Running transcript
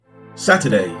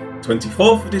Saturday,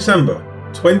 24th of December,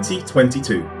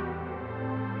 2022.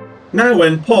 Now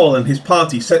when Paul and his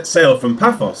party set sail from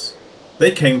Paphos,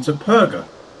 they came to Perga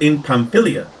in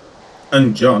Pamphylia,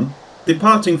 and John,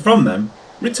 departing from them,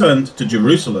 returned to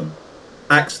Jerusalem.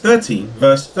 Acts 13,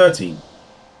 verse 13.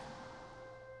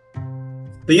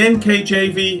 The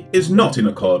NKJV is not in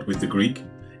accord with the Greek.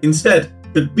 Instead,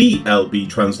 the BLB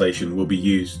translation will be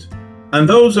used. And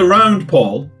those around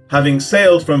Paul, having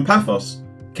sailed from Paphos,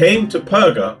 came to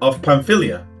Perga of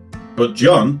Pamphylia, but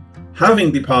John,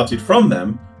 having departed from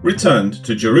them, returned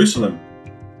to Jerusalem.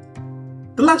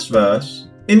 The last verse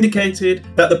indicated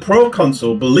that the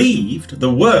proconsul believed the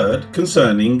word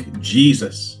concerning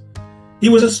Jesus. He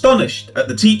was astonished at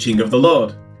the teaching of the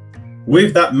Lord.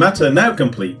 With that matter now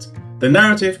complete, the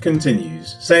narrative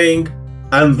continues, saying,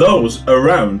 "and those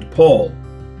around Paul."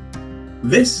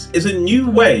 This is a new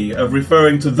way of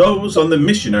referring to those on the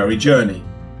missionary journey.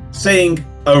 Saying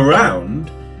around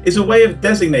is a way of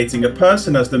designating a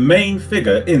person as the main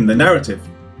figure in the narrative.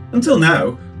 Until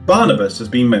now, Barnabas has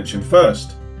been mentioned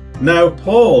first. Now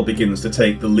Paul begins to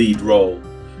take the lead role.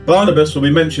 Barnabas will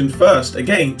be mentioned first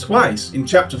again twice in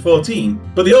chapter 14,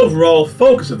 but the overall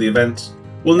focus of the events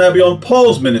will now be on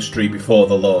Paul's ministry before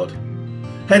the Lord.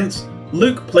 Hence,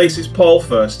 Luke places Paul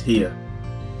first here.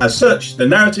 As such, the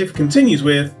narrative continues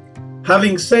with,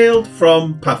 having sailed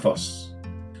from Paphos.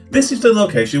 This is the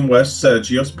location where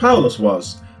Sergius Paulus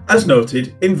was, as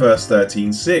noted in verse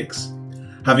 13:6.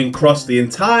 Having crossed the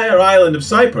entire island of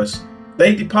Cyprus,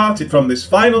 they departed from this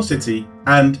final city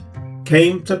and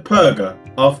came to Perga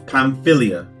of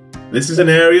Pamphylia. This is an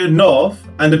area north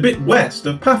and a bit west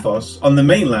of Paphos on the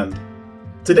mainland.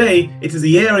 Today, it is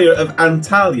the area of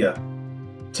Antalya,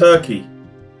 Turkey.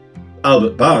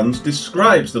 Albert Barnes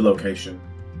describes the location.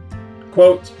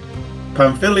 Quote,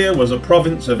 Pamphylia was a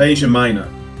province of Asia Minor,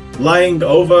 lying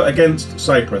over against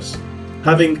Cyprus,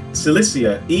 having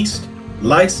Cilicia east,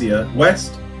 Lycia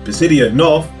west, Pisidia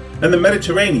north, and the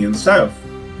Mediterranean south.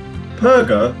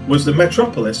 Perga was the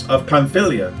metropolis of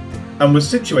Pamphylia, and was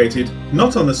situated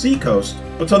not on the seacoast,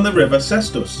 but on the river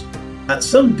Cestus, at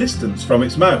some distance from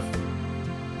its mouth.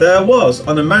 There was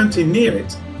on a mountain near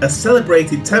it a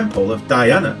celebrated temple of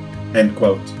Diana. End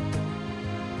quote.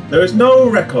 There is no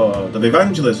record of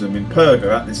evangelism in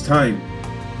Perga at this time,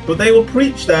 but they will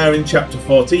preach there in chapter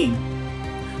 14.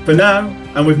 For now,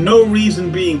 and with no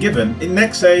reason being given, it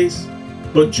next says,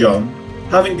 but John,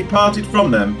 having departed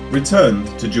from them, returned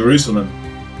to Jerusalem.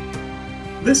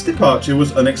 This departure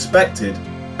was unexpected,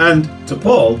 and, to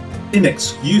Paul,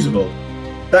 inexcusable.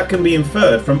 That can be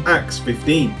inferred from Acts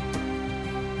 15.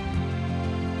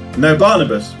 Now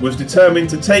Barnabas was determined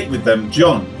to take with them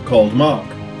John, called Mark,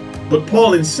 but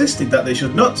Paul insisted that they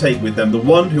should not take with them the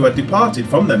one who had departed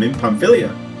from them in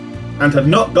Pamphylia, and had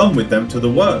not gone with them to the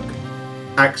work.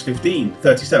 Acts 15,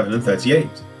 37 and 38.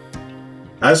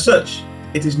 As such,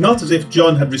 it is not as if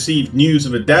John had received news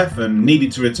of a death and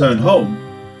needed to return home.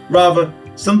 Rather,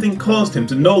 something caused him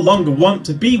to no longer want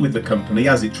to be with the company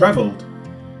as it travelled.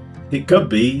 It could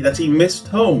be that he missed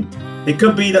home. It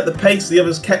could be that the pace the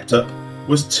others kept up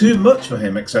was too much for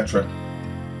him, etc.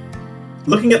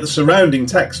 Looking at the surrounding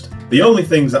text, the only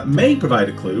things that may provide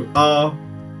a clue are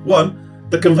 1.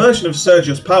 The conversion of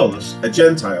Sergius Paulus, a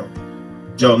Gentile.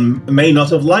 John may not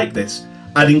have liked this.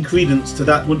 Adding credence to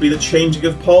that would be the changing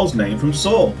of Paul's name from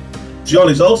Saul. John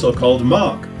is also called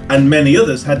Mark, and many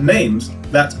others had names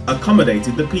that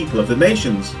accommodated the people of the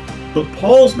nations, but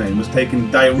Paul's name was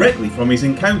taken directly from his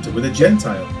encounter with a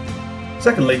Gentile.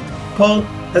 Secondly, Paul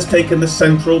has taken the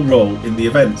central role in the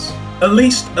events, at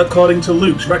least according to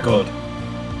Luke's record.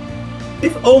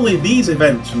 If only these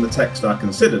events from the text are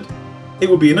considered, it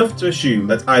would be enough to assume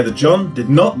that either John did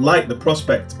not like the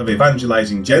prospect of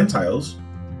evangelizing Gentiles,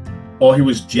 or he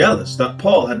was jealous that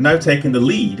Paul had now taken the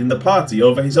lead in the party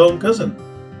over his own cousin.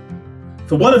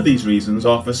 For one of these reasons,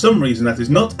 or for some reason that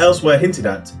is not elsewhere hinted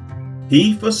at,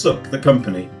 he forsook the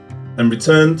company and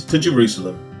returned to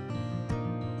Jerusalem.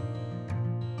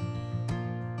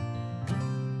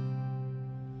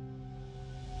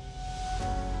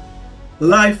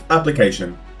 Life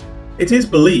application. It is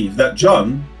believed that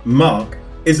John, Mark,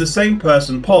 is the same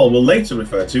person Paul will later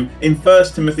refer to in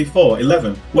 1 Timothy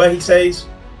 4:11, where he says,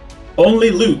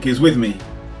 only Luke is with me.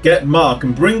 Get Mark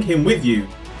and bring him with you,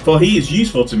 for he is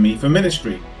useful to me for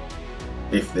ministry.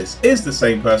 If this is the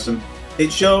same person,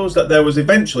 it shows that there was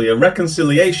eventually a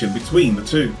reconciliation between the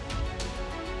two.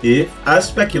 If, as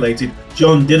speculated,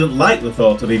 John didn't like the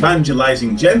thought of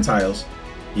evangelizing Gentiles,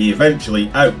 he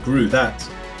eventually outgrew that.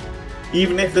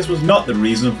 Even if this was not the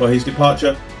reason for his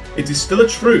departure, it is still a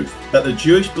truth that the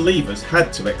Jewish believers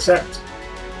had to accept.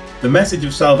 The message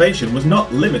of salvation was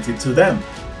not limited to them.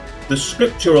 the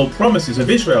scriptural promises of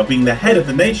Israel being the head of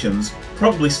the nations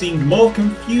probably seemed more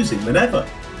confusing than ever.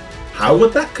 How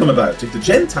would that come about if the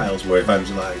Gentiles were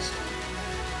evangelized?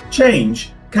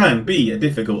 Change can be a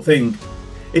difficult thing.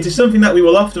 It is something that we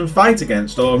will often fight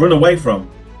against or run away from.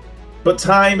 But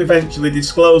time eventually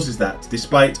discloses that,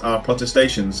 despite our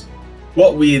protestations,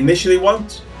 what we initially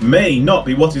want may not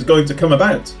be what is going to come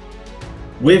about.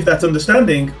 With that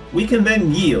understanding, we can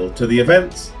then yield to the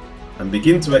events and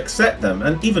begin to accept them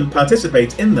and even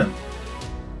participate in them.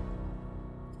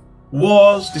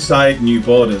 Wars decide new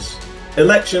borders.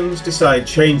 Elections decide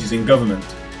changes in government.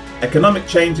 Economic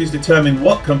changes determine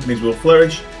what companies will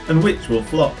flourish and which will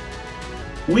flop.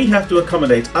 We have to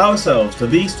accommodate ourselves to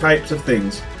these types of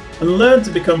things and learn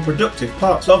to become productive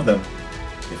parts of them.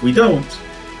 If we don't,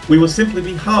 we will simply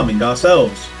be harming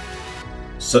ourselves.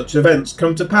 Such events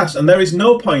come to pass, and there is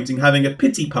no point in having a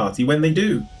pity party when they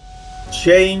do.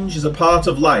 Change is a part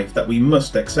of life that we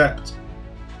must accept.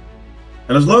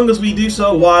 And as long as we do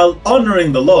so while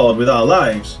honouring the Lord with our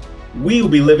lives, we will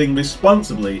be living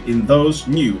responsibly in those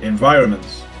new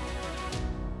environments.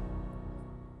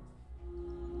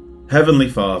 Heavenly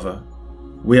Father,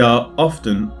 we are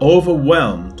often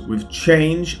overwhelmed with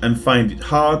change and find it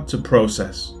hard to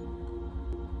process.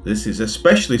 This is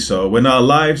especially so when our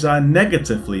lives are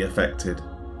negatively affected.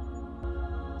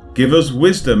 Give us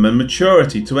wisdom and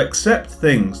maturity to accept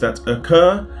things that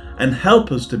occur and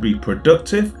help us to be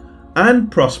productive and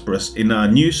prosperous in our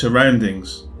new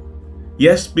surroundings.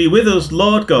 Yes, be with us,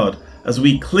 Lord God, as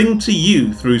we cling to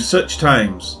you through such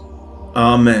times.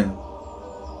 Amen.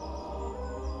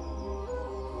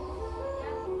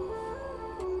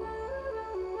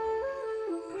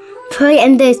 Troy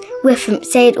and those with him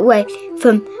sailed away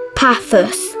from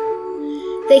Paphos.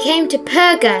 They came to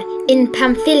Perga in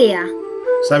Pamphylia.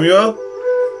 Samuel?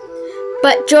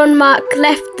 But John Mark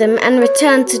left them and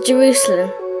returned to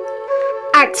Jerusalem.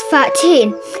 Acts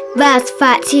 13, verse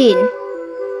 13.